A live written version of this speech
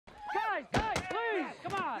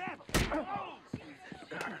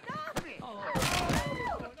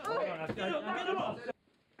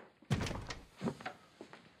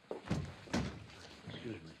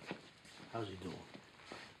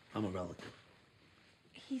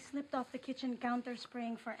He slipped off the kitchen counter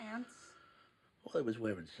spraying for ants. Well, I was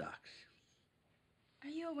wearing socks. Are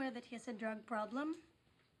you aware that he has a drug problem?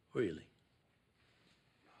 Really?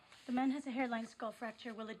 The man has a hairline skull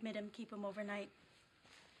fracture. We'll admit him, keep him overnight.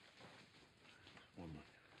 One more.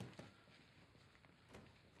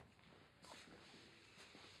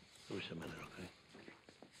 Give us a minute, okay?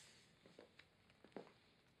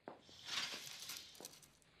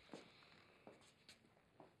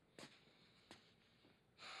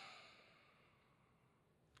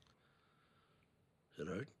 Does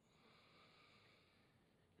it hurt?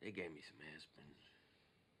 They gave me some aspirin.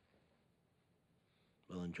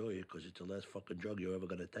 Well, enjoy it, because it's the last fucking drug you're ever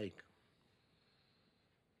gonna take.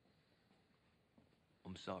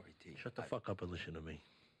 I'm sorry, T. Shut the fuck up and listen to me.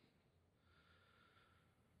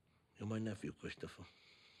 You're my nephew, Christopher.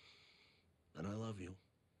 And I love you.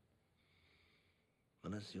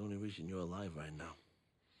 And that's the only reason you're alive right now.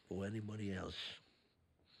 For anybody else,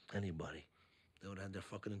 anybody, they would have had their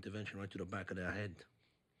fucking intervention right to the back of their head.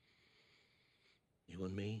 You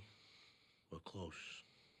and me, we're close.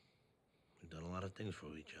 We've done a lot of things for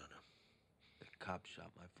each other. The cop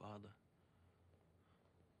shot my father.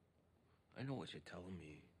 I know what you're telling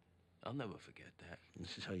me. I'll never forget that.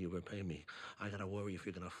 This is how you repay me. I gotta worry if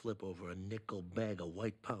you're gonna flip over a nickel bag of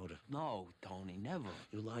white powder. No, Tony, never.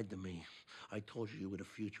 You lied to me. I told you were the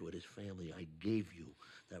future of this family. I gave you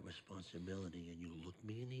that responsibility, and you looked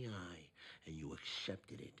me in the eye, and you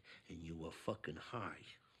accepted it, and you were fucking high.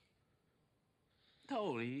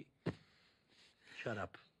 Tony. Shut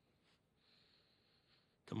up.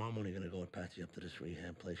 Tomorrow morning, you're gonna go with Patsy up to this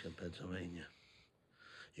rehab place in Pennsylvania.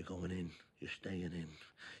 You're going in. You're staying in.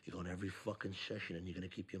 You're going every fucking session, and you're gonna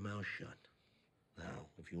keep your mouth shut. Now,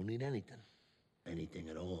 if you need anything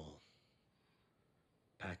at all,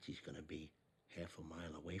 Patsy's gonna be half a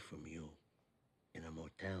mile away from you in a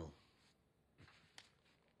motel.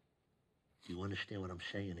 Do you understand what I'm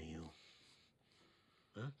saying to you?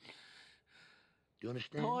 Huh? Do you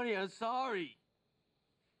understand? Tony, I'm sorry.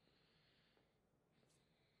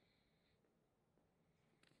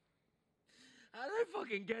 How did I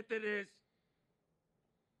fucking get to this?